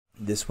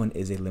this one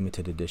is a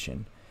limited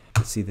edition.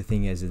 See, the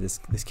thing is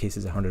this case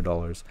is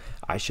 $100.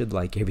 I should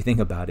like everything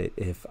about it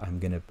if I'm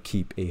gonna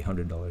keep a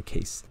 $100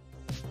 case.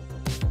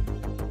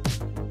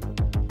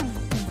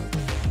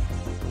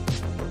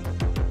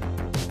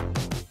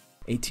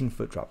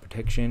 18-foot drop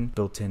protection,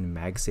 built-in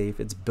MagSafe.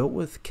 It's built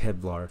with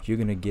Kevlar. If you're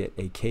gonna get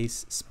a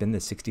case, spend the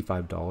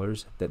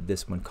 $65 that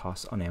this one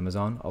costs on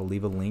Amazon. I'll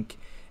leave a link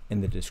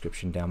in the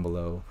description down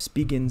below.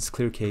 Spigen's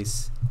clear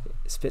case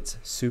fits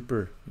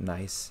super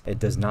nice. It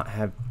does not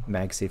have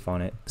MagSafe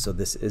on it, so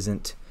this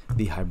isn't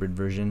the hybrid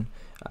version.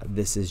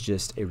 This is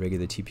just a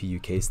regular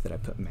TPU case that I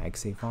put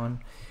MagSafe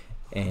on.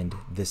 And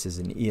this is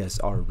an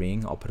ESR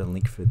ring. I'll put a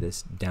link for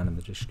this down in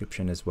the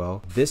description as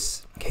well.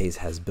 This case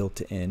has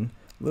built-in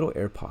little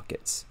air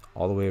pockets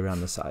all the way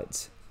around the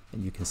sides,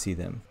 and you can see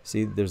them.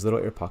 See, there's little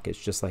air pockets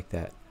just like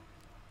that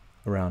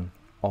around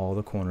all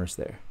the corners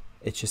there.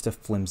 It's just a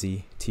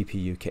flimsy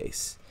TPU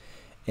case,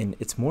 and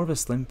it's more of a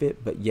slim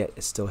fit, but yet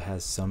it still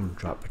has some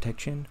drop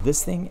protection.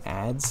 This thing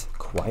adds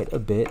quite a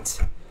bit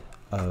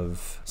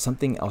of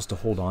something else to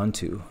hold on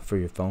to for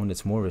your phone.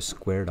 It's more of a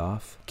squared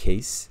off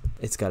case.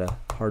 It's got a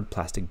hard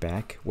plastic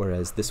back,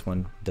 whereas this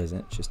one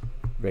doesn't, just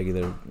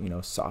regular, you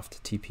know,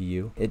 soft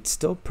TPU. It's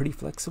still pretty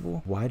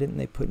flexible. Why didn't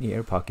they put any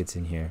air pockets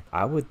in here?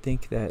 I would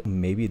think that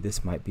maybe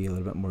this might be a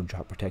little bit more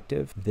drop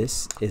protective.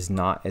 This is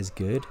not as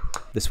good.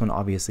 This one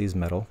obviously is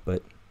metal,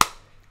 but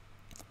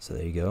so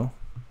there you go.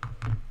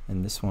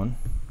 And this one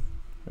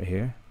right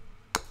here,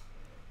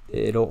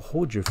 it'll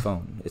hold your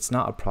phone. It's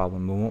not a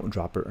problem. It won't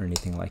drop it or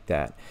anything like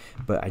that.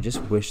 But I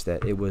just wish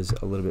that it was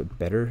a little bit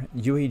better.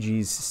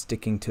 UAG's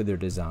sticking to their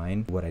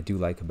design. What I do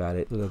like about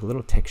it, there's a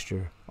little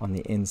texture on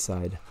the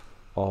inside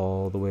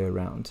all the way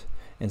around.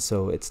 And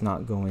so it's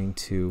not going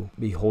to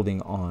be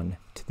holding on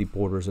to the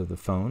borders of the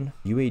phone.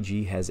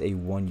 UAG has a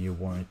 1-year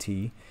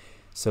warranty.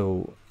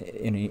 So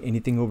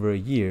anything over a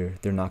year,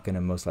 they're not going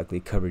to most likely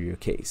cover your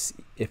case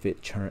if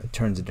it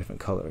turns a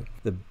different color.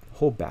 The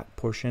whole back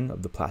portion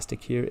of the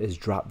plastic here is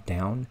dropped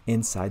down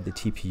inside the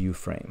TPU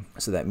frame.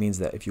 So that means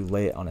that if you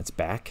lay it on its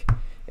back,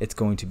 it's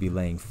going to be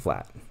laying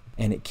flat,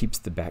 and it keeps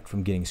the back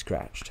from getting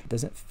scratched. It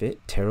doesn't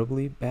fit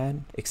terribly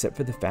bad, except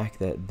for the fact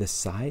that the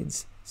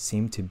sides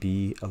seem to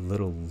be a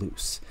little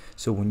loose.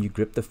 So when you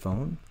grip the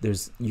phone,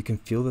 you can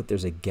feel that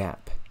there's a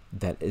gap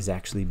that is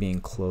actually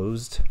being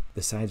closed.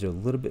 The sides are a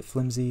little bit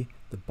flimsy.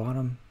 The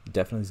bottom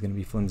definitely is going to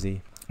be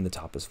flimsy, and the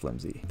top is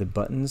flimsy. The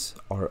buttons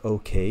are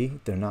okay.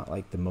 They're not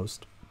like the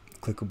most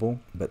clickable,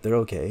 but they're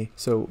okay.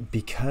 So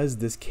because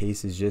this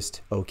case is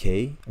just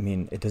okay, I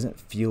mean, it doesn't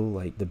feel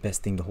like the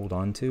best thing to hold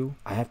on to.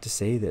 I have to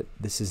say that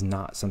this is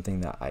not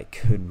something that I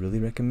could really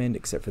recommend,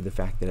 except for the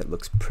fact that it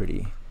looks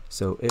pretty.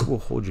 So it will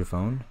hold your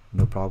phone,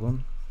 no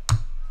problem.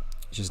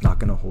 It's just not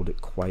gonna hold it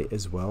quite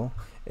as well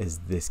as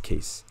this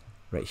case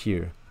right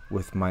here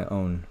with my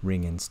own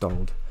ring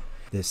installed.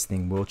 This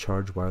thing will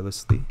charge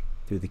wirelessly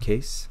through the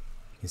case.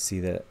 You can see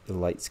that the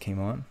lights came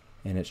on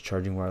and it's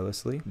charging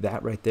wirelessly.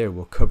 That right there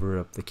will cover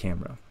up the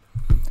camera.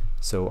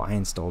 So I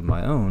installed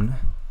my own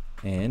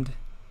and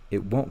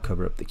it won't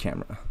cover up the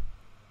camera.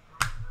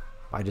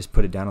 I just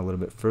put it down a little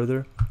bit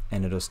further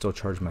and it'll still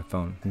charge my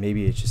phone.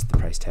 Maybe it's just the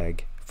price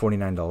tag.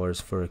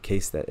 $49 for a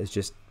case that is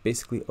just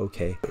basically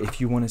okay.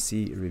 If you want to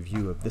see a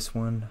review of this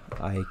one,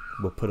 I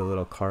will put a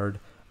little card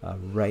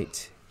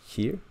right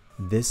here.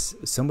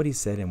 Somebody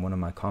said in one of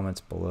my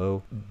comments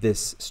below,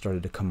 this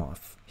started to come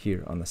off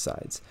here on the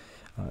sides.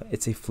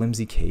 It's a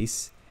flimsy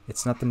case.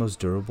 It's not the most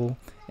durable,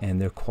 and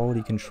their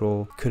quality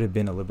control could have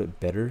been a little bit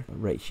better.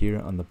 Right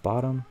here on the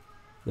bottom,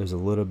 there's a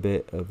little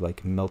bit of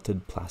like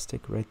melted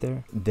plastic right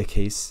there. The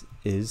case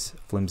is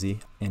flimsy,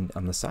 and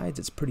on the sides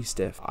it's pretty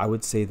stiff. I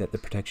would say that the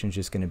protection is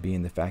just going to be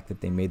in the fact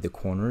that they made the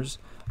corners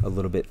a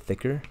little bit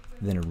thicker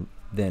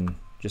than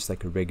just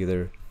like a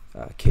regular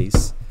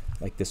case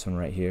like this one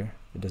right here.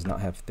 It does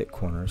not have thick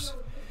corners.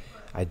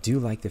 I do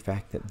like the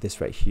fact that this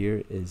right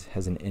here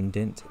has an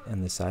indent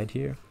on the side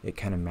here. It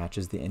kind of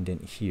matches the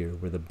indent here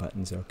where the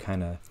buttons are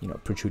kind of, you know,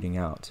 protruding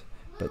out,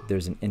 but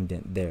there's an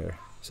indent there.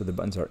 So the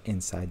buttons are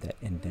inside that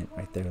indent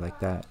right there like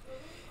that.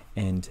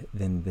 And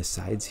then the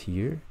sides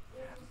here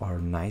are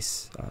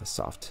nice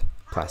soft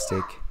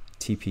plastic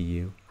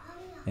TPU,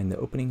 and the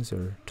openings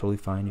are totally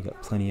fine. You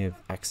got plenty of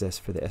access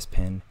for the S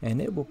Pen, and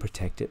it will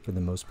protect it for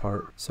the most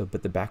part. So,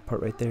 but the back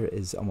part right there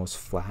is almost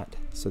flat,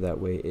 so that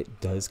way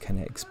it does kind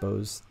of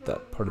expose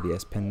that part of the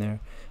S Pen there.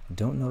 I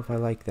don't know if I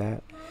like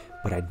that,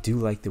 but I do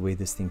like the way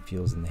this thing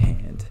feels in the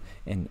hand,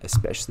 and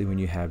especially when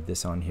you have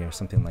this on here,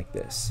 something like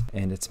this.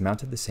 And it's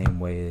mounted the same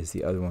way as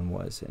the other one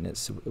was, and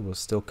it will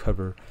still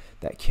cover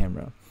that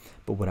camera.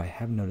 But what I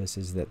have noticed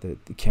is that the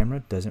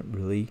camera doesn't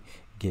really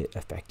get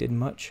affected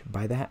much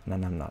by that,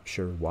 and I'm not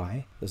sure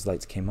why. Those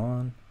lights came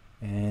on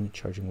and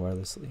charging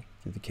wirelessly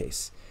through the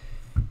case.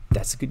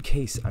 that's a good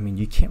case. I mean,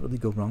 you can't really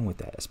go wrong with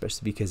that,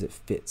 especially because it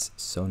fits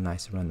so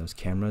nice around those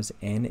cameras,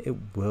 and it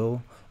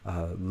will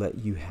let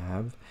you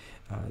have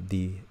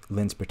the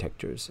lens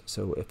protectors.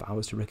 So if I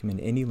was to recommend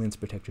any lens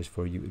protectors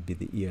for you, it would be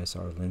the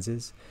ESR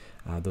lenses.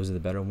 Those are the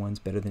better ones,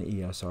 better than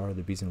ESR.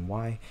 The reason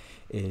why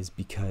is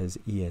because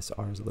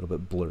ESR is a little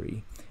bit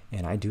blurry,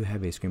 and I do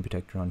have a screen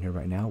protector on here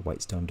right now,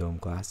 white stone dome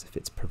glass. It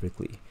fits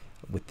perfectly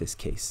with this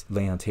case.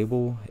 Laying on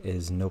table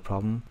is no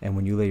problem, and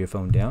when you lay your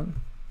phone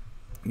down,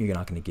 you're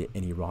not going to get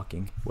any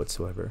rocking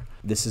whatsoever.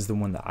 This is the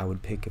one that I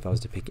would pick if I was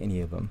to pick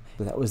any of them.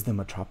 So that was the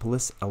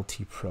Metropolis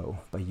LT Pro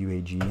by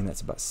UAG, and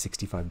that's about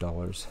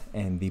 $65.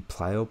 And the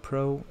Plyo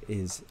Pro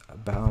is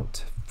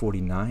about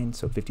 $49,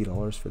 so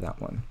 $50 for that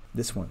one.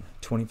 This one,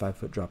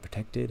 25-foot drop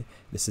protected.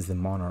 This is the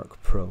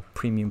Monarch Pro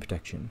Premium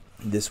Protection.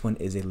 This one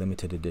is a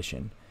limited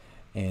edition.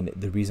 And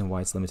the reason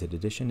why it's limited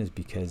edition is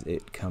because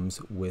it comes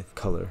with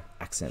color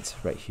accents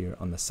right here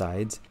on the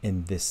sides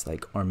in this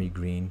like army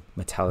green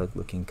metallic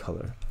looking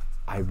color.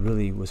 I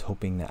really was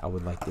hoping that I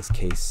would like this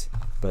case,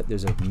 but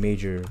there's a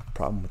major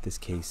problem with this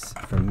case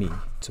for me.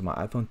 So my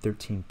iPhone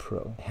 13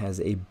 Pro has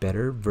a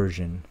better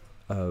version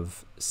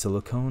of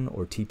silicone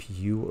or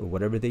TPU or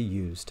whatever they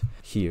used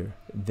here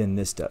than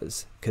this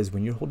does. Because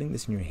when you're holding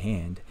this in your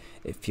hand,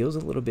 it feels a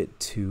little bit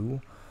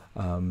too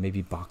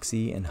maybe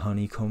boxy and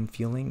honeycomb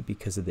feeling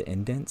because of the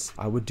indents.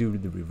 I would do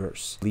the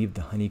reverse. Leave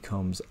the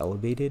honeycombs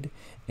elevated,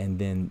 and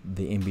then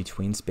the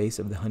in-between space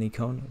of the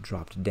honeycomb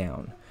dropped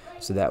down.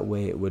 So that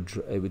way it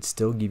would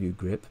still give you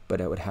grip,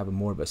 but it would have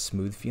more of a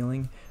smooth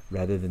feeling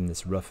rather than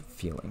this rough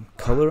feeling.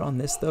 Color on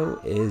this though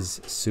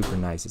is super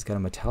nice. It's got a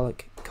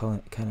metallic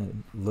color, kind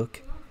of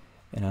look,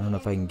 and I don't know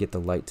if I can get the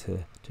light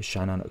to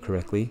shine on it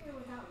correctly,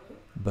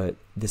 but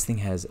this thing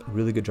has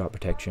really good drop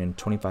protection,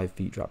 25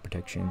 feet drop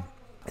protection.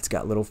 It's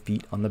got little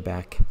feet on the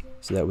back,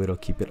 so that way it'll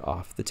keep it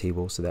off the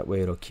table, so that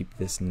way it'll keep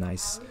this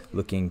nice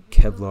looking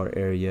Kevlar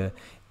area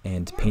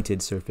and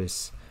painted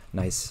surface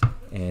nice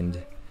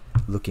and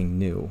looking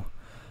new.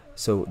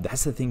 So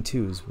that's the thing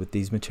too, is with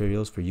these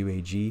materials for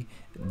UAG,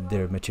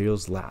 their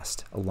materials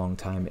last a long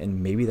time,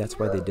 and maybe that's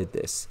why they did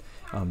this.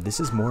 This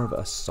is more of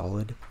a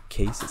solid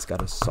case. It's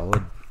got a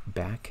solid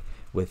back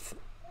with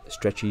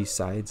stretchy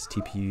sides,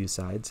 TPU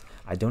sides.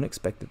 I don't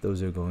expect that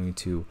those are going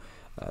to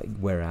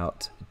wear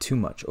out too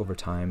much over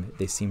time.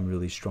 They seem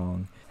really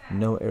strong.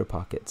 No air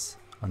pockets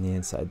on the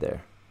inside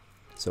there,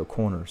 so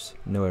corners,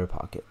 no air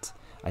pockets.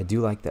 I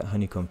do like that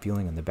honeycomb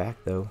feeling on the back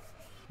though.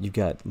 You've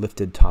got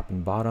lifted top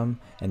and bottom,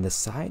 and the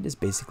side is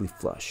basically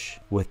flush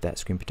with that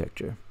screen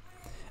protector.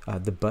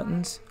 The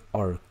buttons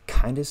are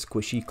kind of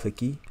squishy,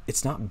 clicky.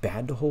 It's not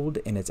bad to hold,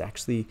 and it's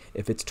actually,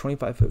 if it's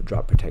 25-foot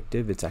drop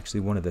protective, it's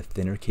actually one of the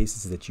thinner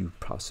cases that you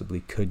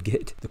possibly could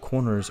get. The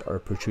corners are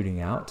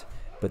protruding out,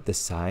 but the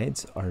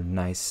sides are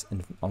nice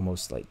and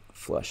almost like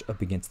flush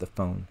up against the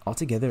phone.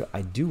 Altogether,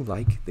 I do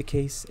like the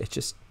case. It's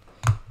just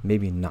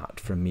maybe not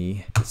for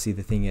me. See,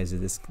 the thing is,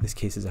 this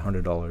case is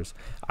 $100.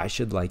 I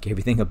should like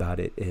everything about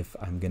it if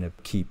I'm gonna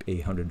keep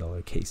a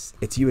 $100 case.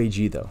 It's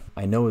UAG though.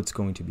 I know it's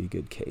going to be a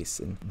good case,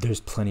 and there's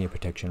plenty of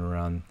protection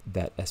around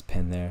that S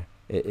Pen there.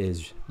 It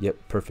is, yep,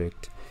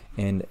 perfect.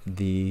 And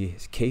the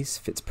case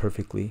fits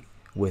perfectly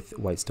with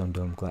white stone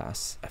dome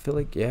glass. I feel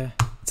like, yeah,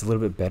 it's a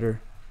little bit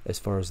better as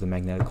far as the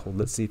magnetic hold.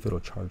 Let's see if it'll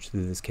charge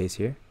through this case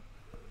here.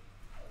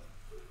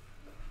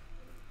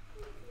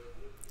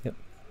 Yep.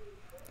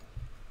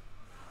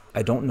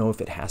 I don't know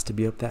if it has to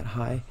be up that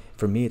high.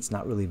 For me, it's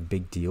not really a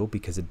big deal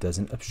because it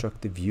doesn't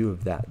obstruct the view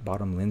of that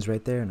bottom lens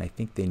right there, and I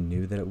think they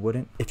knew that it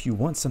wouldn't. If you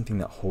want something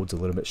that holds a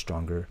little bit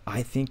stronger,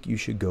 I think you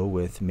should go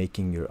with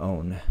making your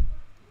own,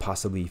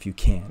 possibly if you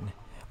can.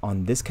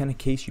 On this kind of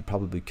case, you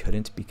probably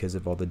couldn't because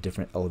of all the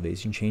different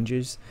elevation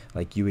changes.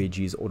 Like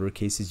UAG's older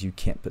cases, you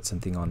can't put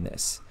something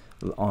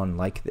on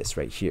like this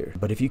right here.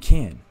 But if you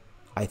can,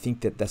 I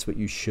think that that's what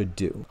you should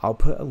do. I'll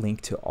put a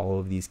link to all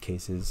of these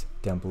cases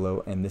down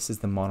below, and this is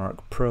the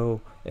Monarch Pro,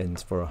 and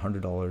it's for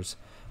 $100,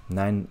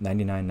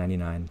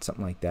 $99.99,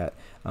 something like that.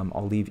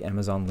 I'll leave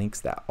Amazon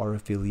links that are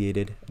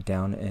affiliated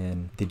down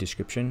in the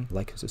description.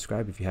 Like and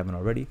subscribe if you haven't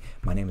already.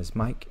 My name is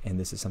Mike, and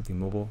this is Something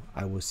Mobile.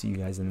 I will see you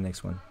guys in the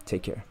next one.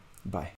 Take care. Bye.